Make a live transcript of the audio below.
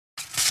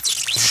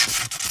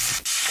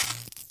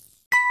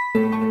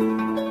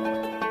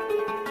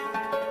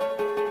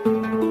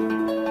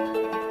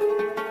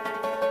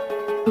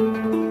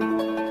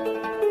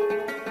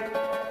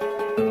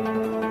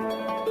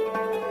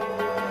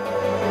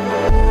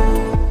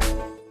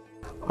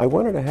I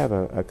wanted to have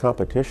a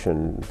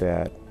competition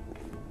that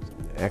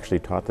actually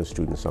taught the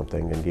students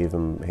something and gave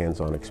them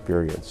hands-on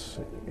experience.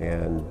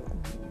 And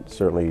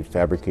certainly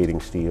fabricating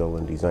steel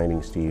and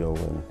designing steel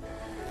and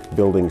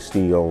building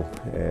steel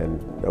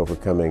and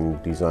overcoming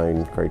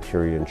design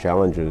criteria and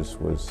challenges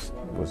was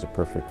a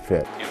perfect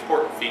fit. The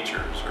important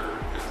features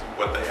is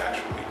what they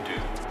actually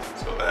do.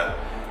 So that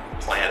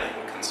planning,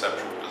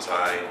 conceptual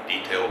design,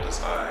 detailed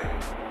design,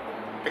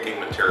 picking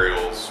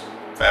materials,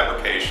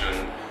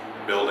 fabrication,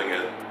 building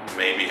it,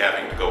 maybe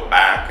having to go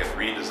back and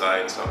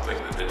redesign something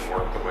that didn't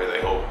work the way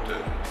they hoped.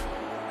 And,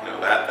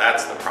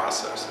 that's the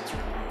process that's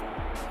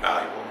really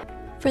valuable.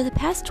 For the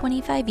past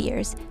 25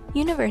 years,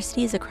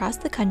 universities across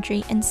the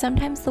country and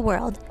sometimes the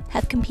world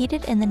have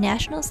competed in the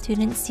National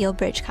Student Steel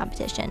Bridge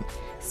Competition,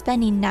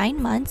 spending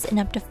 9 months and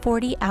up to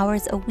 40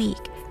 hours a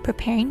week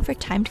preparing for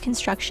timed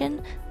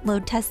construction,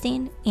 load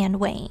testing, and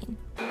weighing.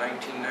 In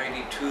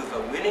 1992,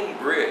 the winning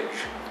bridge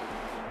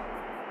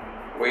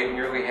weighed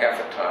nearly half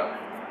a ton,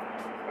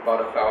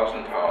 about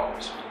 1,000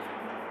 pounds.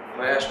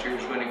 Last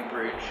year's winning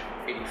bridge,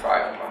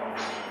 85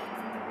 pounds.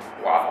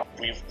 Wow.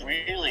 We've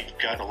really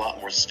gotten a lot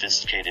more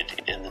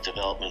sophisticated in the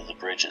development of the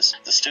bridges.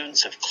 The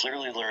students have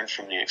clearly learned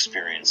from the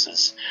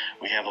experiences.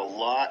 We have a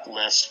lot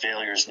less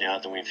failures now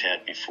than we've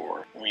had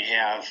before. We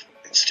have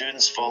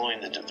students following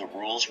the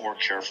rules more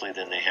carefully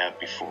than they have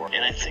before.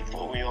 And I think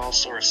what we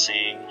also are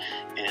seeing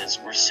is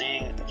we're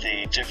seeing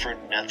the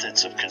different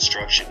methods of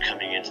construction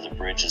coming into the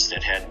bridges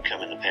that hadn't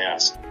come in the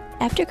past.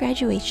 After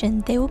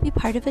graduation, they will be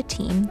part of a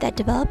team that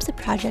develops a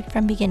project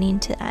from beginning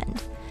to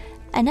end.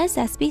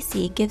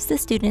 NSSBC gives the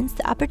students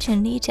the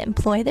opportunity to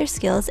employ their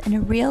skills in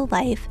a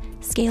real-life,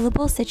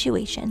 scalable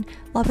situation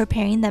while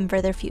preparing them for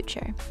their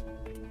future.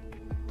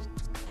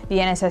 The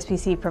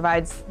NSSBC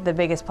provides the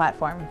biggest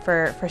platform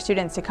for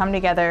students to come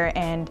together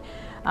and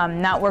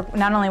not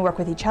only work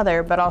with each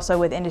other, but also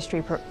with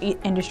industry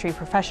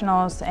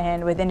professionals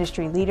and with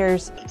industry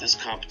leaders. This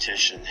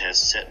competition has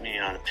set me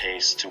on a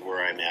pace to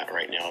where I'm at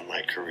right now in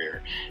my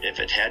career. If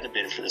it hadn't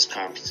been for this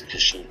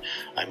competition,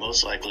 I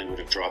most likely would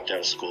have dropped out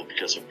of school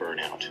because of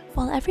burnout.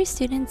 While every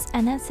student's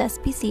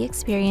NSSBC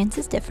experience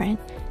is different,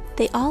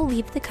 they all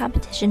leave the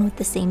competition with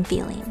the same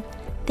feeling.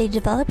 They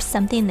developed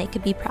something they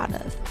could be proud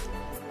of.